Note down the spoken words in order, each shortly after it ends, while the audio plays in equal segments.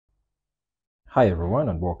Hi everyone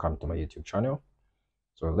and welcome to my YouTube channel.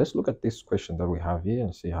 So let's look at this question that we have here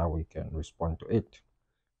and see how we can respond to it.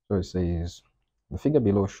 So it says, the figure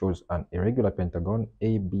below shows an irregular pentagon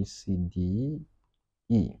ABCDE.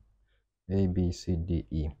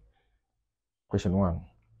 ABCDE. Question 1,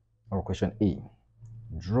 or question A.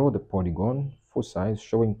 Draw the polygon full size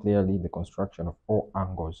showing clearly the construction of all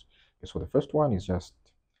angles. Okay, so the first one is just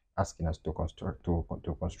asking us to construct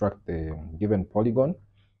the given polygon.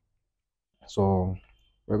 So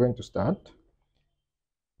we're going to start.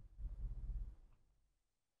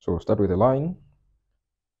 So start with a line.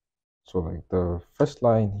 So like the first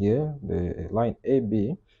line here, the line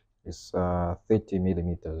AB is 30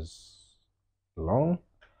 millimeters long.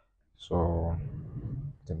 So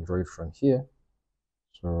you can draw it from here.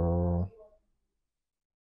 So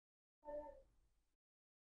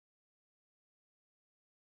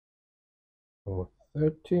for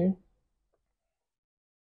 30.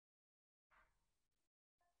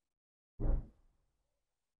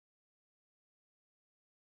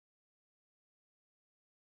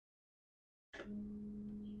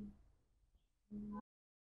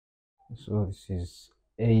 So this is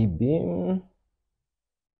A beam.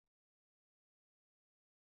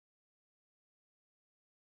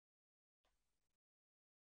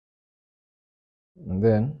 And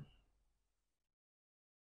then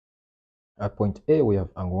at point A we have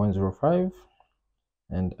angle 105,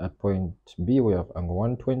 and at point B we have angle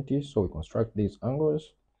 120. So we construct these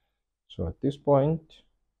angles. So at this point,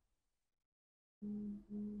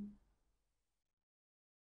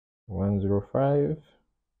 105,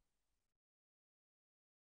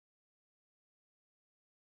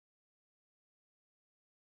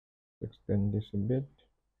 extend this a bit.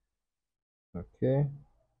 Okay.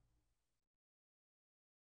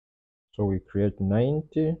 So we create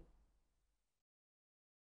 90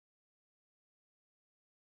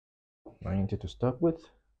 to start with.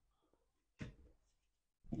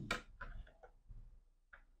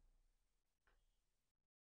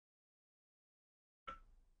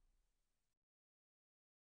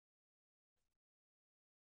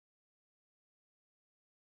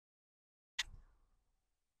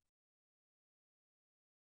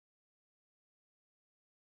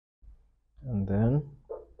 And then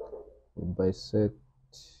we bisect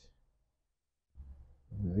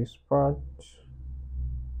this part.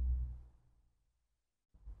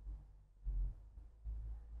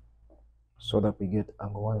 So that we get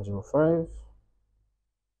angle 105.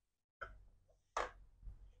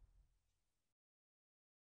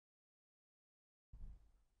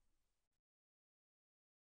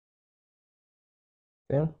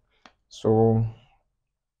 Okay, so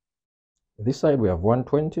this side we have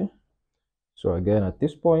 120. So again, at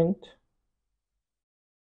this point,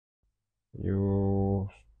 you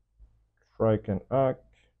strike an arc.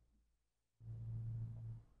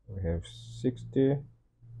 We have 60,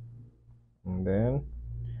 and then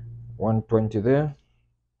 120 there.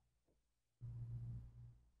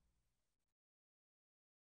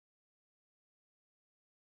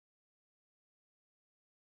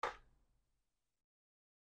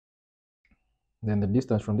 Then the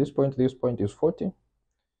distance from this point to this point is 40.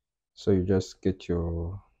 So you just get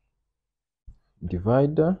your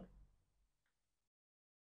divider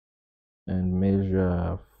and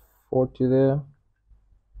measure 40 there.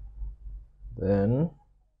 Then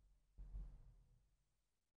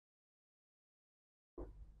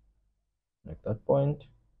like that point.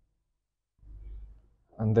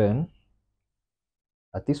 And then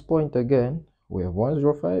at this point again, we have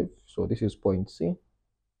 105. So this is point C.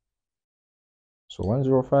 So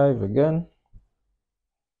 105 again.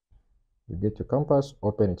 You get your compass,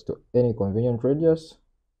 open it to any convenient radius,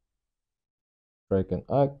 strike an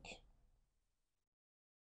arc,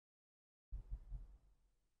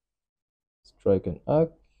 strike an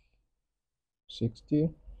arc, 60,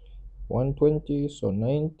 120, so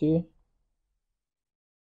 90,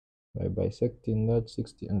 by bisecting that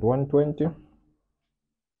 60 and 120.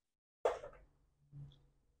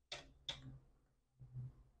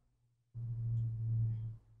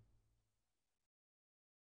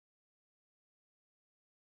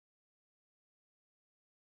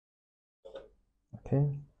 Okay,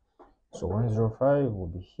 so 105 will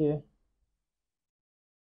be here.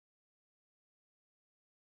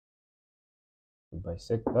 We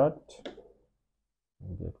bisect that,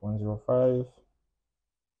 we get 105.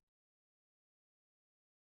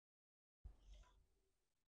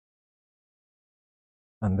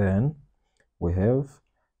 And then we have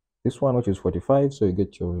this one, which is 45. So you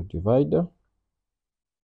get your divider,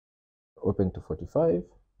 open to 45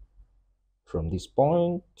 from this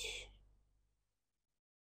point,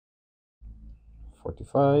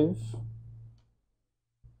 45.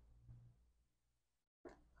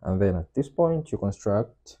 and then at this point you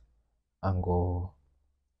construct angle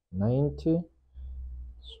 90.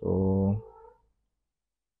 So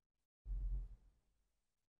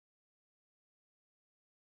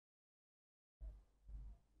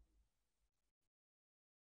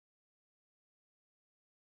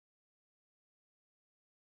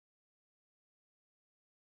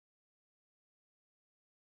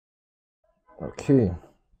okay,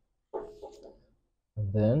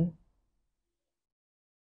 and then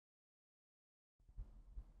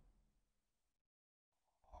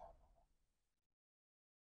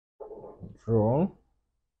draw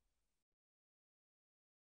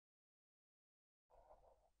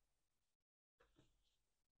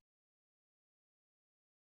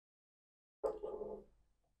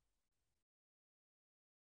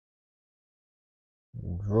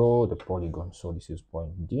the polygon. So this is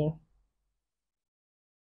point D,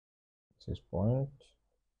 this is point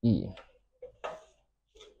E.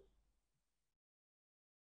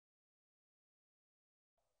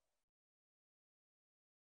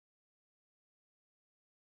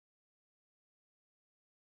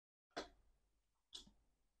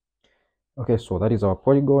 Okay, so that is our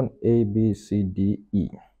polygon A, B, C, D, E.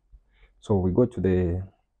 So we go to the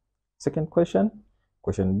second question.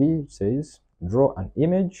 Question B says, draw an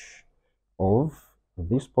image of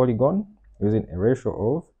this polygon using a ratio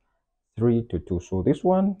of 3:2. So this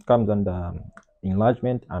one comes under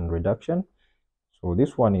enlargement and reduction. So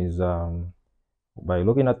this one is, by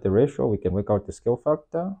looking at the ratio, we can work out the scale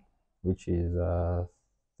factor, which is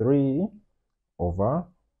 3/2,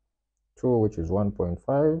 which is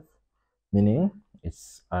 1.5, meaning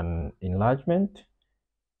it's an enlargement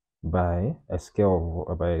by a scale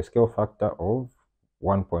factor of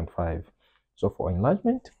 1.5. So for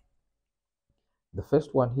enlargement, the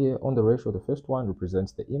first one here on the ratio, the first one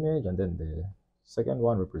represents the image, and then the second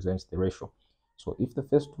one represents the ratio. So if the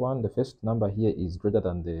first number here is greater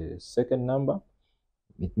than the second number,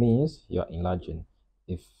 it means you're enlarging.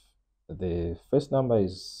 If the first number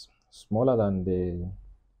is smaller than the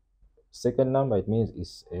second number, it means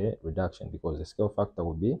it's a reduction because the scale factor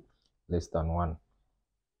will be less than 1.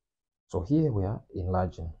 So here we are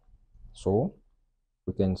enlarging. So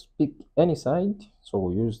we can pick any side. So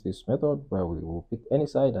we use this method where we will pick any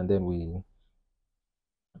side and then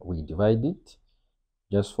we divide it.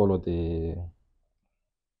 Just follow the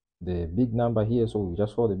big number here. So we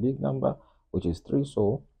just follow the big number, which is 3.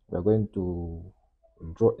 So we are going to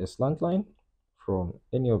draw a slant line from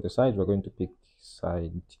any of the sides. We're going to pick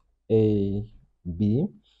side A, B.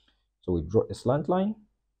 So we draw a slant line.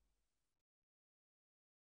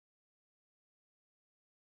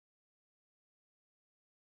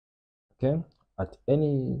 Okay, at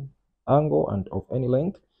any angle and of any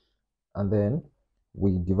length, and then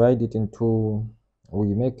we divide it into,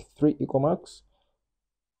 we make 3 equal marks.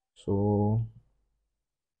 So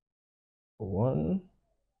 1,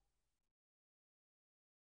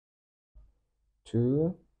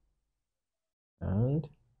 2, and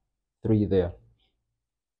 3 there.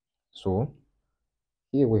 So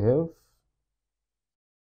here we have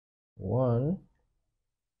 1,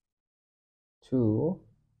 2,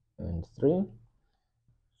 and 3.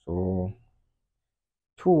 So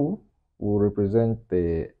 2 will represent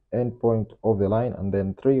the end point of the line, and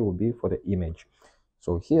then 3 will be for the image.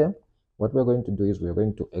 So here, what we're going to do is we're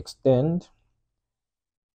going to extend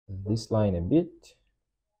this line a bit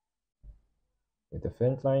with the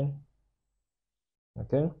fence line.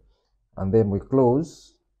 Okay, and then we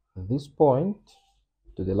close this point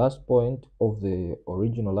to the last point of the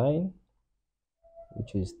original line,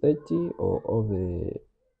 which is 30, or of the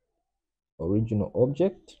original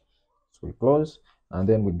object. So we close, and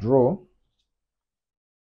then we draw.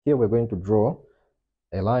 Here we're going to draw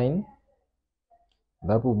a line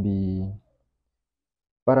that will be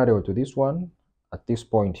parallel to this one at this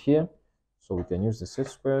point here. So we can use the set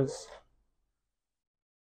squares.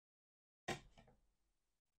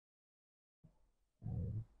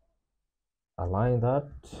 Align that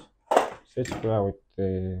set square with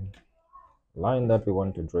the line that we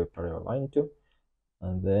want to draw a parallel line to,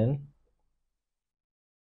 and then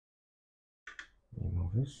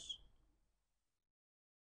remove this.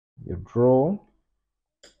 You draw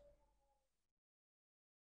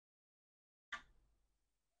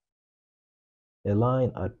a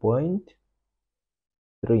line at point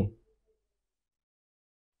 3.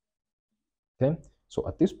 Okay, so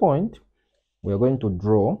at this point we are going to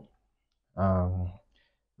draw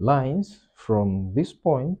lines from this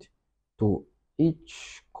point to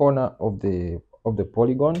each corner of the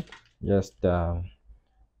polygon, just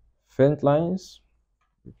fence lines.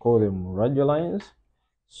 We call them radial lines.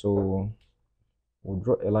 So we'll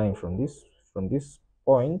draw a line from this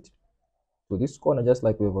point to this corner, just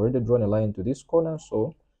like we've already drawn a line to this corner.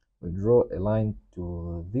 So we draw a line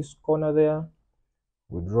to this corner there,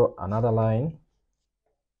 we draw another line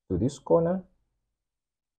to this corner,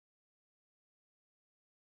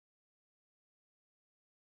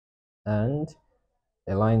 and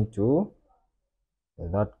a line to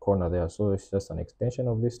that corner there. So it's just an extension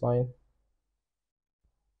of this line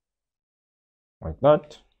like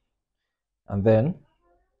that. And then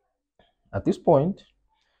at this point,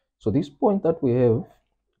 so this point that we have,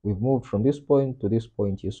 we've moved from this point to this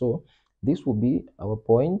point here. So this will be our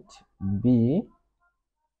point B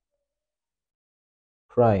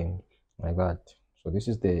prime, like that. So this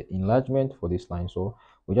is the enlargement for this line. So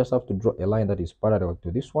we just have to draw a line that is parallel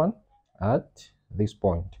to this one at this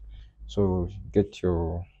point. So get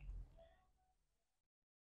your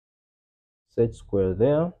set square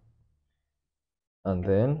there, and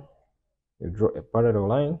then you draw a parallel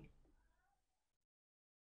line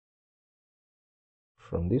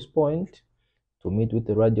from this point to meet with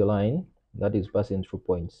the radial line that is passing through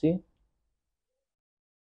point C.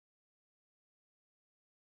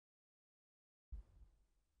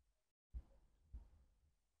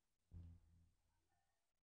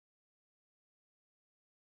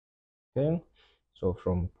 Okay, so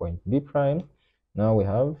from point B prime, now we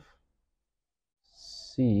have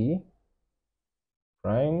C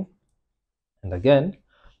prime, and again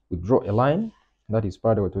we draw a line that is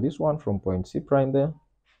parallel to this one from point C prime there.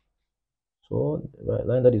 So the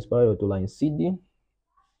line that is parallel to line CD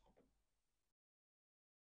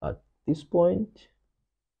at this point.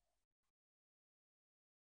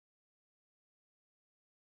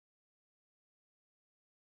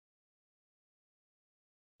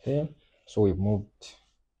 Okay, so we've moved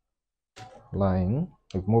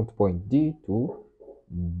point D to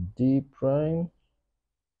D prime,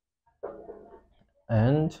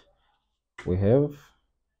 and we have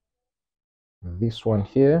this one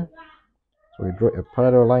here. So we draw a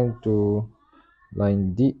parallel line to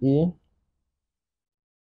line DE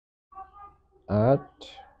at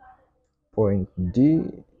point D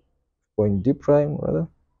prime rather.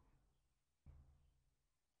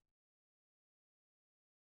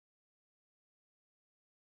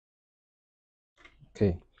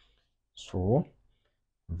 Okay, so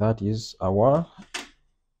that is our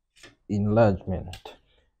enlargement.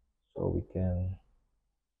 So we can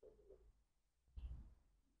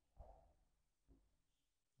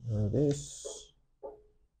do this.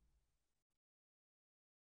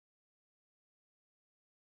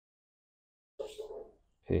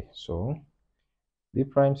 Okay, so B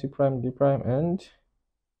prime, C prime, D prime, and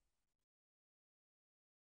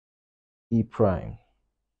E prime.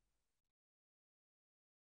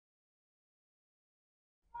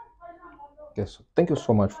 Okay, so thank you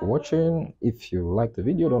so much for watching. If you like the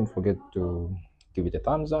video, don't forget to give it a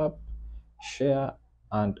thumbs up, share,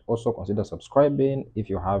 and also consider subscribing if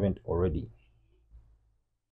you haven't already.